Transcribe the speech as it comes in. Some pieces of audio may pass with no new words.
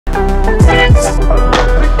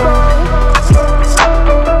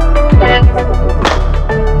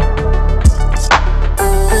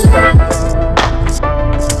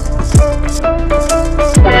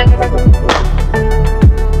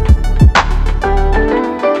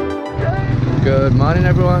Good morning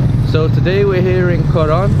everyone. So today we're here in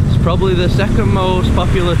Coron. It's probably the second most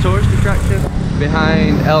popular tourist attraction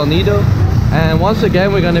behind El Nido. And once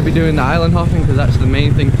again we're going to be doing the island hopping because that's the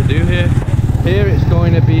main thing to do here. Here it's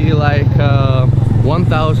going to be like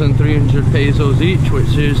 1,300 pesos each,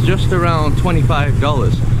 which is just around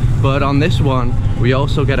 $25. But on this one we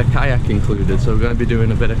also get a kayak included, so we're going to be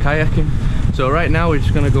doing a bit of kayaking. So right now we're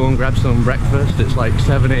just going to go and grab some breakfast. It's like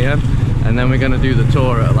 7 AM and then we're going to do the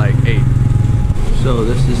tour at like 8. So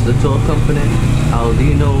this is the tour company,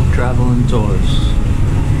 Aldino Travel and Tours.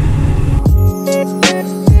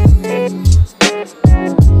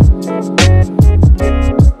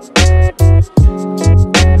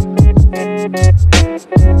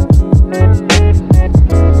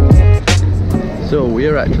 So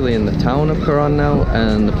we're actually in the town of Coron now,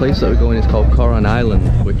 and the place that we're going is called Coron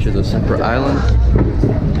Island, which is a separate island.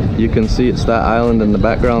 You can see it's that island in the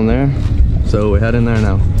background there. So we're heading there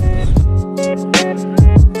now.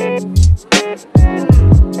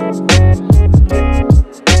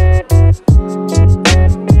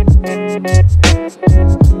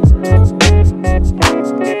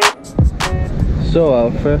 So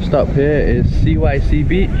our first stop here is CYC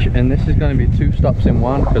Beach, and this is going to be 2 stops in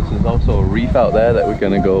one because there's also a reef out there that we're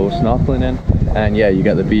going to go snorkeling in, and yeah, you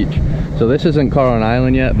get the beach. So this isn't Coron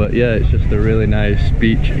Island yet, but yeah, it's just a really nice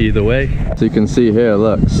beach either way. So you can see here,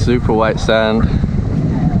 look, super white sand,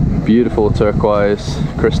 beautiful turquoise,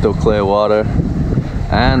 crystal clear water,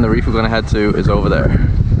 and the reef we're going to head to is over there.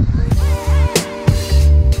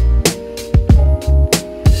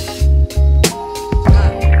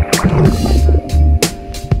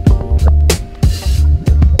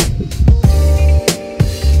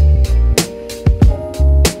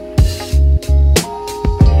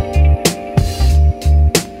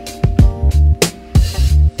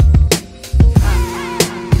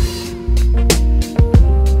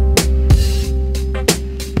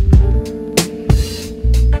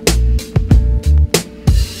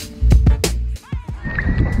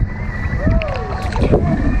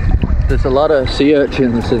 There's a lot of sea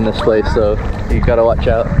urchins in this place, so you gotta watch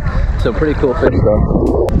out. Some pretty cool fish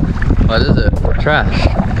though. What is it? Trash.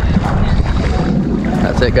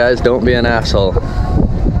 That's it guys, don't be an asshole.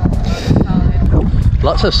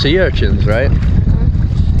 Lots of sea urchins, right?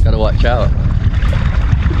 Gotta watch out.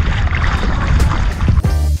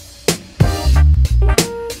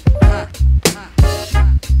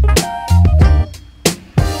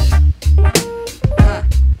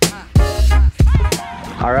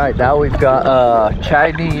 Alright, now we've got a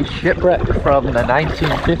Chinese shipwreck from the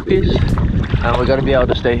 1950s, and we're going to be able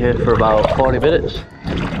to stay here for about 40 minutes.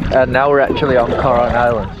 And now we're actually on Coron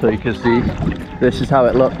Island, so you can see this is how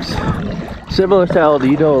it looks. Similar to El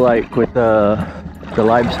Nido, like with the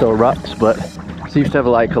limestone rocks, but seems to have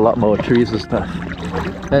like a lot more trees and stuff.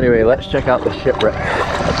 Anyway, let's check out the shipwreck.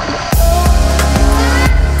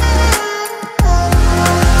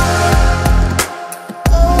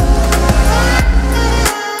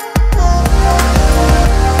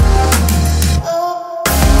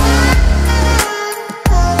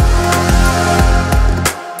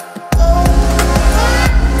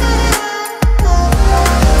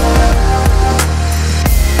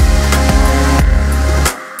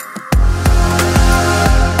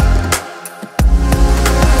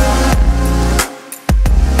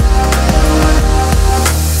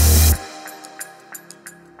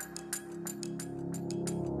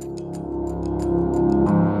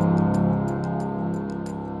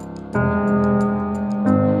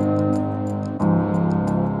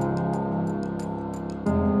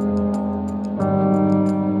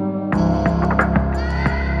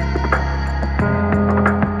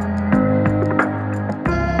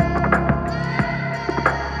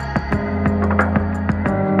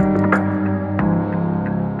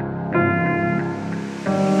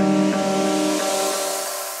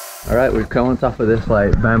 Alright, we've come on top of this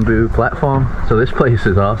like bamboo platform. So this place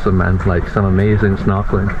is awesome, man. It's like some amazing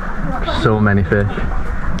snorkeling. So many fish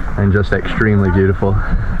and just extremely beautiful.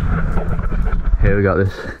 Here we got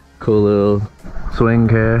this cool little swing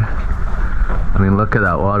here. I mean, look at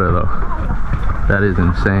that water though. That is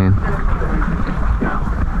insane.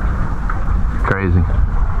 Crazy.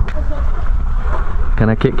 Can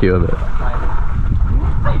I kick you a bit?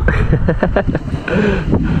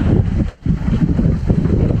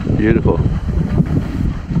 Beautiful.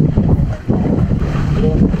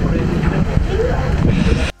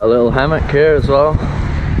 A little hammock here as well.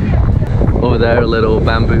 Over there, a little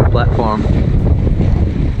bamboo platform.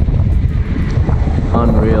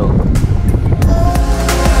 Unreal.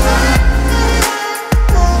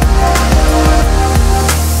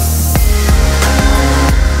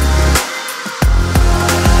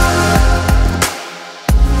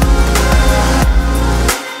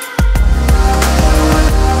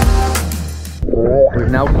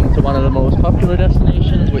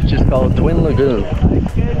 Twin Lagoon.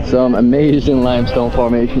 Some amazing limestone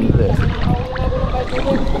formations there.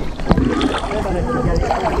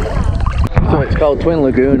 So it's called Twin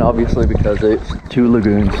Lagoon obviously because it's two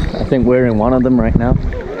lagoons. I think we're in one of them right now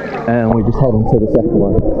and we're just heading to the second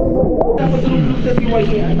one.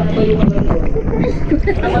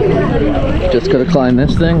 Just gotta climb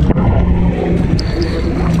this thing.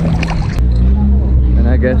 And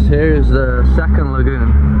I guess here's the second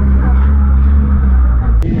lagoon.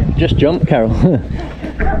 Just jump, Carol.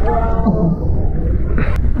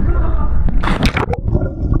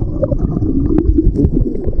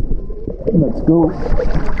 Let's go.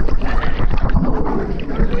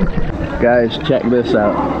 Guys, check this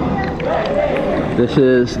out. This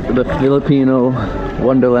is the Filipino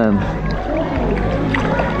Wonderland.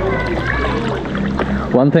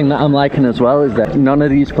 One thing that I'm liking as well is that none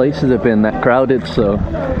of these places have been that crowded, so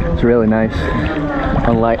it's really nice.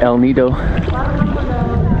 Unlike El Nido.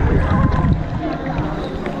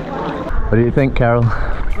 What do you think, Carol?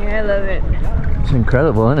 Yeah, I love it. It's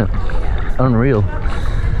incredible, isn't it? Unreal.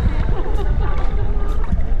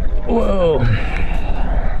 Whoa.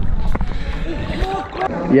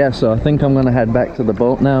 Yeah, so I think I'm gonna head back to the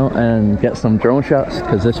boat now and get some drone shots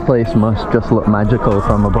because this place must just look magical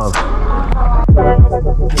from above.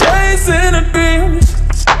 Chasing a beam.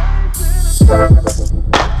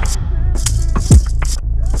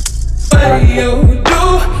 What you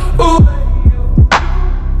do?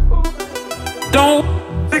 Don't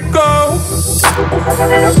let go.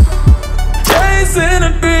 Chasing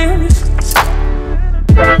a beam.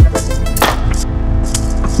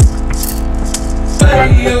 What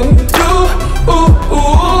you do?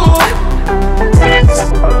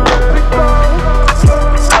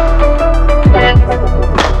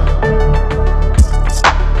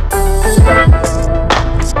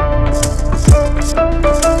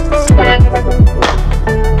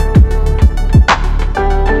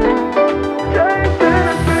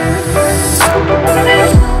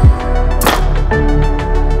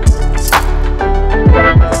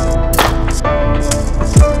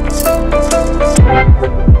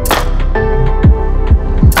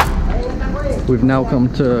 We've now come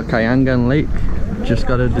to Kayangan Lake. Just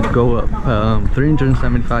gotta go up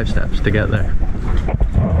 375 steps to get there.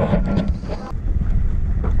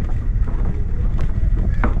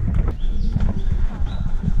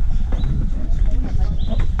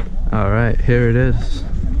 Alright, here it is.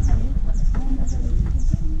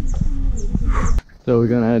 So we're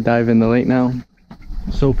gonna dive in the lake now.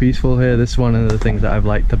 So peaceful here. This is one of the things that I've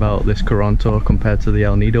liked about this Coron tour compared to the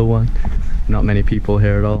El Nido one. Not many people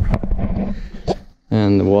here at all.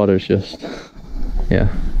 And the water's just, yeah,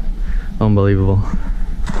 unbelievable.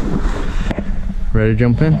 Ready to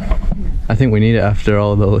jump in? I think we need it after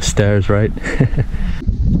all those stairs, right?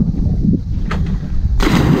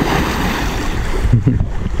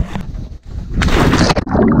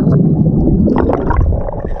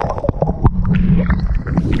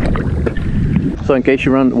 So in case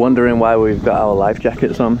you're wondering why we've got our life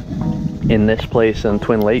jackets on, in this place in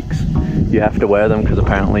Twin Lakes, you have to wear them because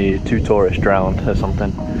apparently 2 tourists drowned or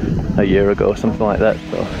something a year ago, something like that,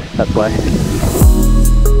 so that's why.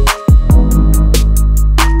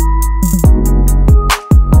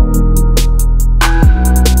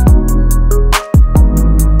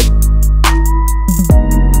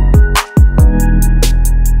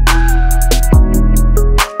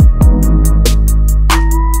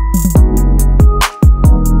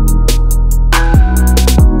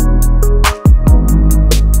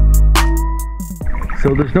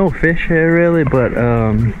 So there's no fish here really, but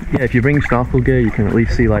yeah, if you bring snorkel gear you can at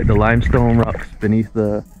least see like the limestone rocks beneath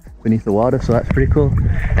the water, so that's pretty cool.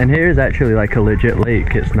 And here is actually like a legit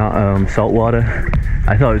lake, it's not salt water.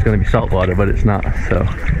 I thought it was going to be salt water, but it's not, so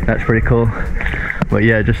that's pretty cool. But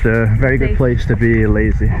yeah, just a very good place to be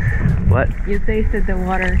lazy. What? You tasted the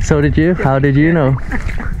water. So did you? How did you know?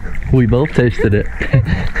 We both tasted it.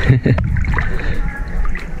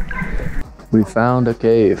 We found a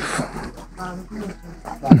cave.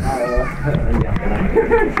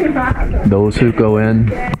 Those who go in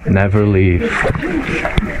never leave.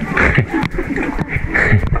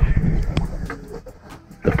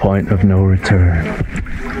 The point of no return.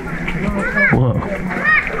 Whoa.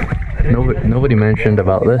 Nobody mentioned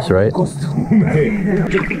about this, right?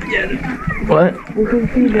 What?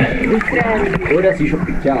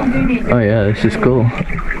 Oh yeah, this is cool.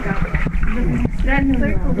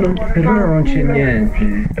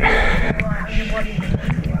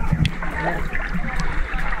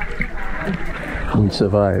 We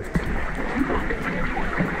survived.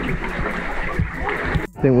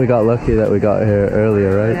 I think we got lucky that we got here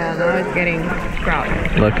earlier, right? Yeah, now it's getting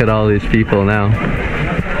crowded. Look at all these people now.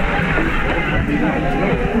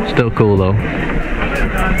 Still cool though.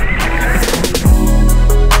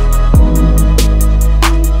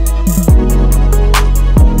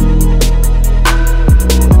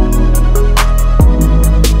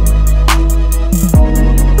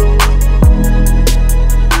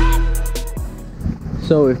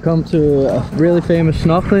 So we've come to a really famous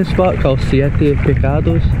snorkeling spot called Siete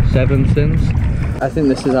Pecados, 7 Sins. I think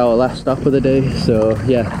this is our last stop of the day, so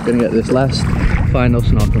yeah, gonna get this last final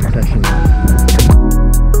snorkeling session.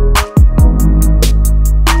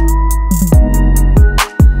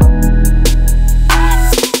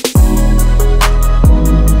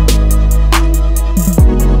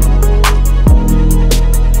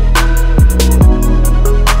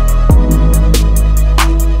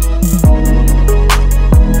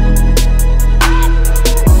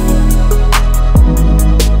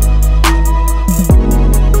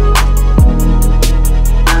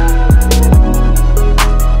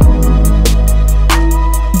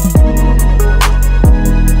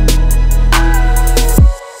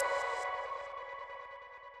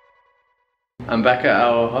 I'm back at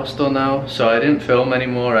our hostel now, so I didn't film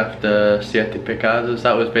anymore after Siete Pecados.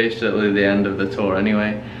 That was basically the end of the tour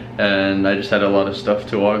anyway, and I just had a lot of stuff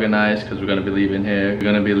to organize because we're going to be leaving here. We're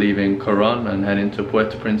going to be leaving Coron and heading to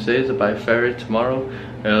Puerto Princesa by ferry tomorrow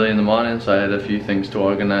early in the morning, so I had a few things to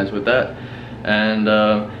organize with that. And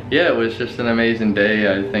yeah, it was just an amazing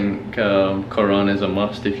day. I think Coron is a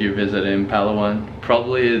must if you visit in Palawan.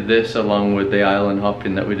 Probably this, along with the island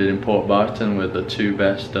hopping that we did in Port Barton, were the two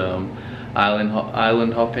best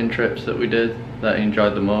island hopping trips that we did that I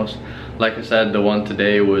enjoyed the most. Like I said, the one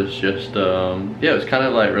today was just yeah, it was kind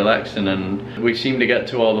of like relaxing, and we seemed to get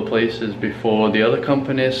to all the places before the other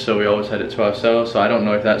companies, so we always had it to ourselves. So I don't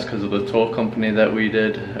know if that's because of the tour company that we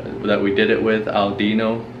did it with,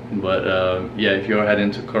 Aldino. But yeah, if you're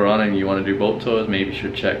heading to Coron and you want to do boat tours, maybe you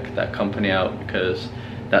should check that company out, because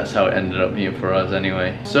that's how it ended up being for us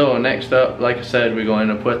anyway. So next up, like I said, we're going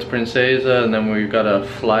to Puerto Princesa, and then we've got a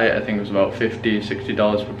flight. I think it was about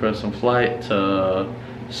 $50–60 per person flight to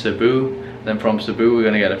Cebu. Then from Cebu we're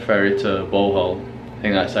going to get a ferry to Bohol. I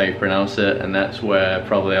think that's how you pronounce it, and that's where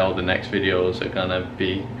probably all the next videos are going to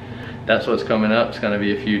be. That's what's coming up. It's going to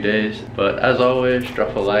be a few days, but as always,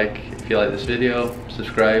 drop a like if you like this video,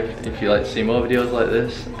 subscribe if you like to see more videos like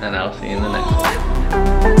this, and I'll see you in the next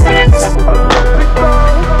one.